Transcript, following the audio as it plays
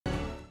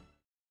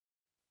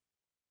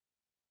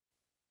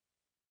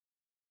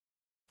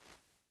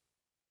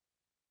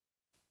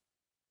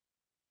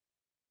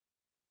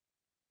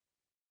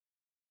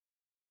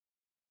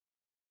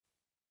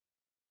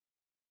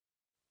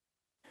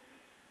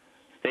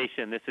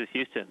Station, this is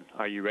Houston.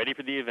 Are you ready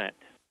for the event?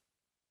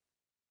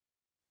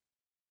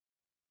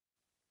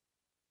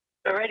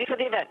 We're ready for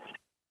the event.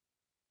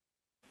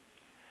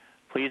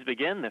 Please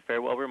begin the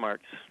farewell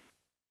remarks.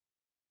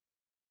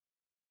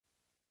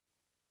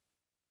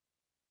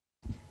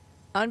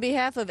 On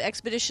behalf of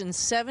Expeditions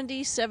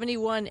 70,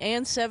 71,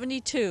 and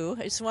 72,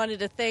 I just wanted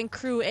to thank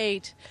Crew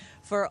 8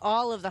 for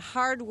all of the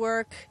hard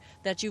work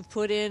that you've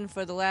put in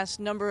for the last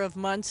number of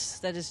months.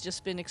 That has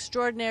just been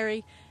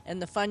extraordinary,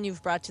 and the fun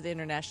you've brought to the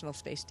International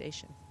Space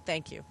Station.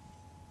 Thank you.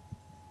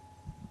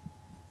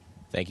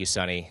 Thank you,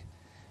 Suni.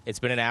 It's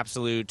been an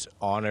absolute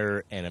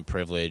honor and a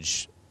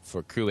privilege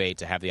for Crew 8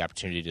 to have the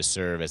opportunity to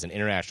serve as an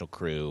international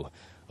crew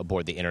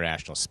aboard the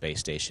International Space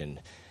Station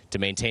to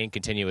maintain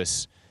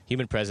continuous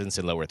human presence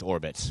in low Earth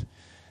orbit.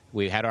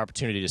 We had our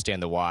opportunity to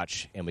stand the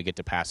watch, and we get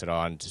to pass it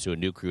on to a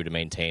new crew to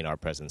maintain our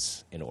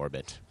presence in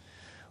orbit.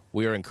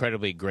 We are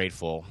incredibly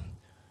grateful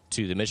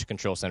to the mission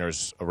control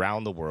centers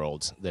around the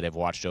world that have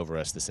watched over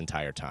us this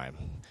entire time.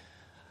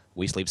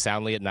 We sleep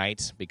soundly at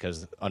night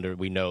because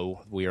we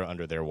know we are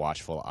under their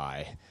watchful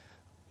eye.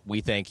 We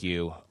thank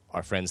you,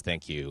 our friends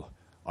thank you,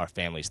 our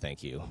families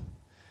thank you.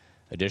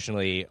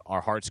 Additionally,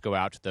 our hearts go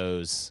out to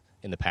those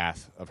in the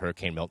path of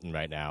Hurricane Milton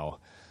right now,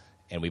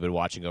 and we've been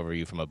watching over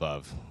you from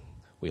above.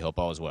 We hope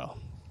all is well.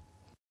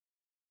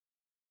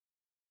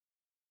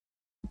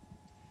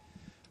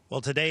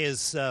 Well, today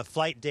is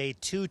flight day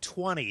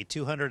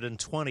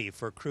 220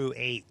 for Crew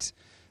 8.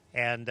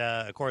 And,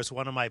 of course,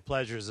 one of my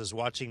pleasures is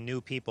watching new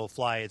people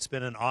fly. It's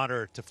been an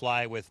honor to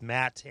fly with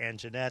Matt and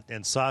Jeanette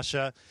and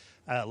Sasha.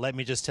 Let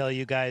me just tell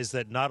you guys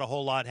that not a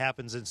whole lot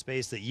happens in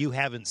space that you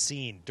haven't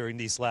seen during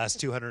these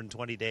last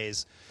 220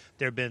 days.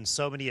 There have been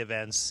so many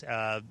events,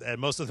 and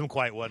most of them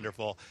quite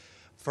wonderful.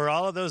 For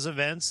all of those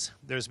events,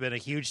 there's been a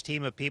huge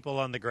team of people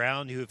on the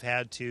ground who've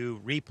had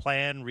to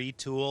replan,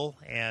 retool,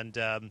 and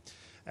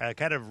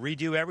kind of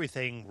redo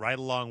everything right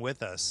along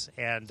with us.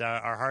 And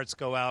our hearts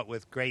go out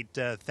with great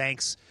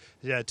thanks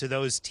to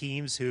those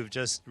teams who've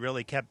just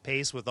really kept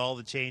pace with all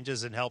the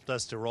changes and helped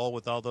us to roll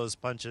with all those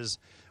punches.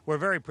 We're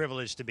very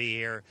privileged to be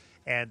here,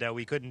 and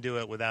we couldn't do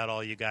it without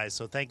all you guys.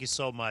 So thank you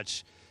so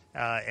much,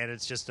 and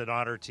it's just an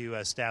honor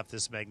to staff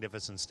this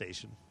magnificent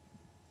station.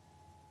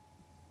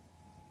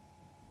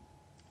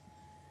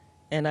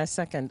 And I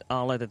second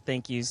all of the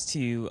thank yous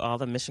to all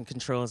the mission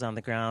controls on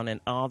the ground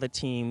and all the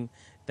team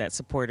that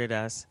supported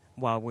us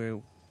while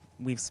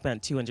we've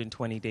spent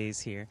 220 days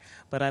here.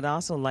 But I'd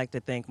also like to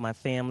thank my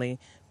family,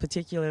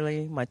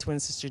 particularly my twin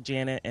sister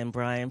Janet and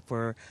Brian,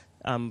 for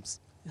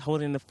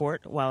holding the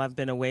fort while I've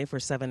been away for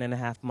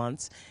 7.5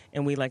 months.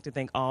 And we'd like to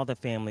thank all the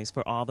families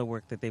for all the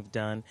work that they've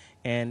done,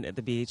 and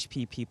the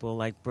BHP people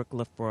like Brooke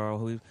Lefborough,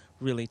 who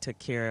really took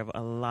care of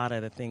a lot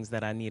of the things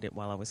that I needed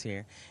while I was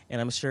here.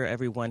 And I'm sure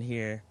everyone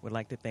here would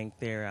like to thank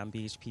their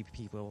BHP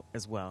people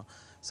as well.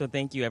 So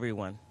thank you,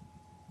 everyone.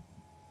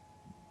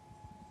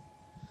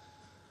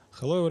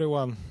 Hello,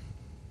 everyone.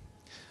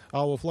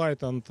 Our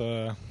flight and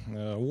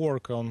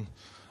work on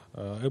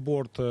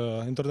aboard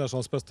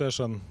International Space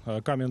Station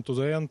coming to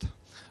the end,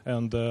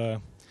 and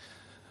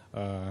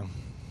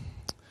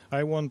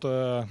I want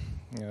to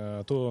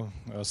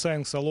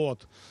thanks a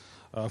lot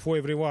for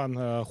everyone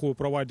who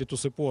provided to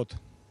support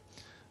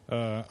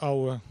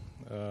our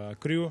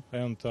crew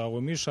and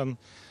our mission.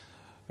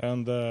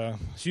 And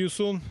see you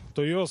soon,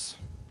 to yours.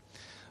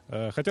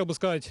 Хотел бы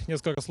сказать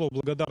несколько слов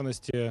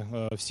благодарности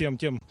всем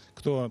тем,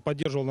 кто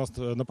поддерживал нас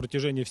на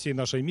протяжении всей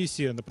нашей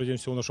миссии, на протяжении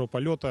всего нашего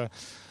полета,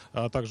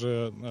 а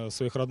также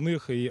своих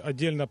родных. И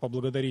отдельно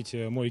поблагодарить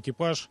мой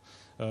экипаж.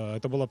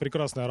 Это была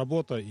прекрасная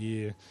работа,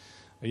 и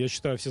я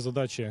считаю, все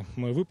задачи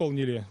мы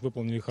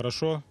выполнили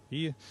хорошо.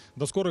 И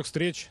до скорых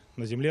встреч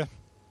на Земле.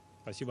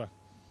 Спасибо.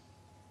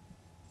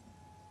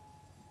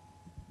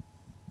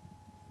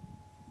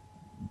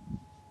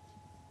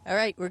 All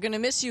right, we're going to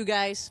miss you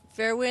guys.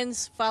 Fair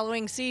winds,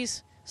 following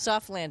seas,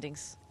 soft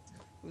landings.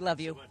 We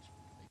love you.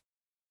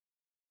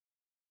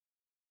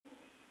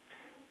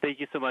 Thank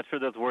you so much for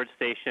those words,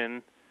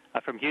 Station.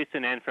 From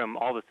Houston and from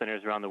all the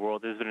centers around the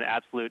world, it has been an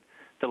absolute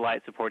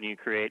delight supporting you,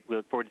 Crew8. We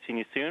look forward to seeing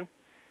you soon.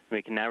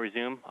 We can now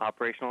resume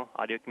operational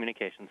audio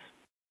communications.